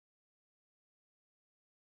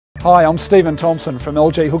Hi, I'm Stephen Thompson from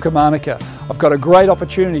LG Hooker Manuka. I've got a great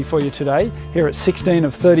opportunity for you today here at 16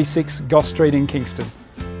 of 36 Gosse Street in Kingston.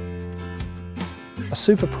 A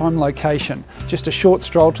super prime location, just a short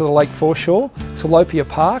stroll to the lake foreshore, Tilapia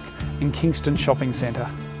Park and Kingston Shopping Centre.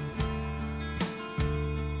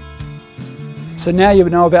 So now you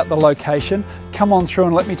know about the location, come on through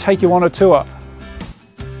and let me take you on a tour.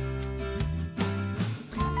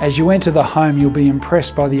 As you enter the home, you'll be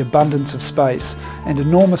impressed by the abundance of space and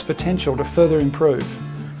enormous potential to further improve.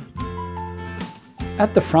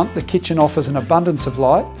 At the front, the kitchen offers an abundance of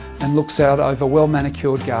light and looks out over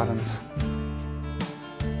well-manicured gardens.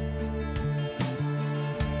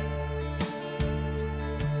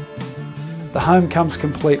 The home comes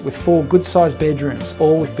complete with 4 good-sized bedrooms,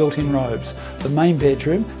 all with built-in robes, the main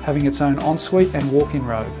bedroom having its own ensuite and walk-in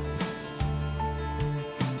robe.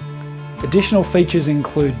 Additional features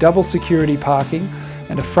include double security parking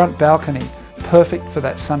and a front balcony, perfect for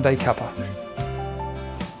that Sunday cuppa.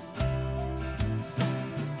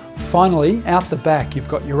 Finally, out the back you've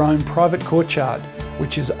got your own private courtyard,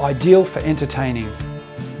 which is ideal for entertaining.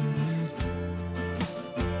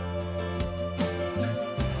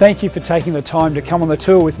 Thank you for taking the time to come on the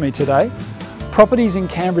tour with me today. Properties in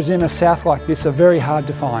Canberra's inner south like this are very hard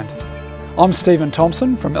to find. I'm Stephen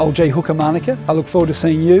Thompson from LG Hooker Manuka. I look forward to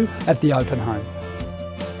seeing you at the open home.